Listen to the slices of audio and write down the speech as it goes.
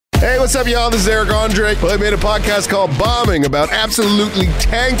Hey, what's up, y'all? This is Eric Andre. Well, I made a podcast called Bombing about absolutely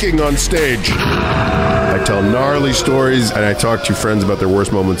tanking on stage. I tell gnarly stories, and I talk to friends about their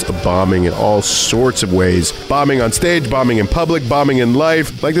worst moments of bombing in all sorts of ways. Bombing on stage, bombing in public, bombing in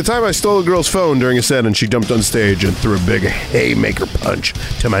life. Like the time I stole a girl's phone during a set and she jumped on stage and threw a big haymaker punch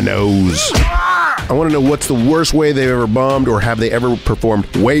to my nose. I want to know what's the worst way they've ever bombed, or have they ever performed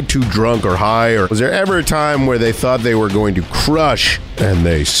way too drunk or high, or was there ever a time where they thought they were going to crush and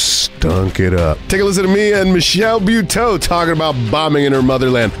they stunk it up? Take a listen to me and Michelle Buteau talking about bombing in her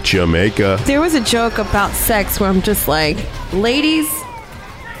motherland, Jamaica. There was a joke about sex where I'm just like, ladies,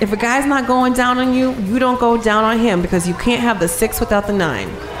 if a guy's not going down on you, you don't go down on him, because you can't have the 6 without the 9.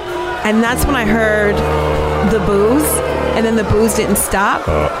 And that's when I heard the booze, and then the booze didn't stop,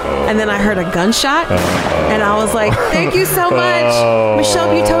 and then I heard a gunshot, and I was like, thank you so much,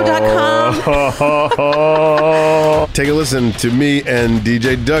 MichelleButeau.com. Take a listen to me and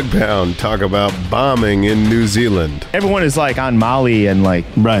DJ Doug Pound talk about bombing in New Zealand. Everyone is like on Maui and like,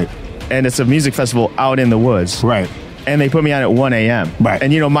 Right. and it's a music festival out in the woods. Right. And they put me on at 1 a.m. Right.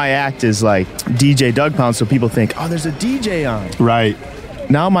 And you know, my act is like DJ Doug Pound, so people think, oh, there's a DJ on. Right.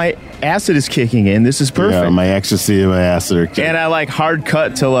 Now my acid is kicking in. This is perfect. Yeah, my ecstasy and my acid are And I like hard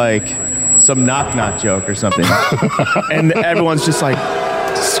cut to like some knock joke or something. And everyone's just like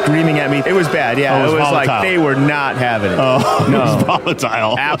screaming at me. It was bad. Yeah, it was like volatile. they were not having it. Oh, no. it was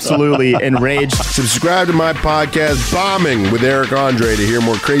volatile. Absolutely enraged. Subscribe to my podcast, Bombing with Eric Andre, to hear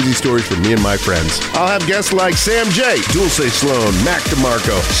more crazy stories from me and my friends. I'll have guests like Sam J, Dulce Sloan, Mac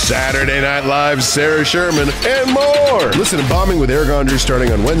DeMarco, Saturday Night Live's Sarah Sherman, and more. Listen to Bombing with Eric Andre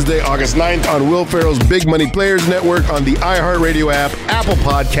starting on Wednesday, August 9th on Will Ferrell's Big Money Players Network, on the iHeartRadio app, Apple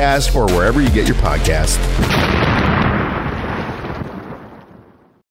Podcast, or wherever you get your podcasts.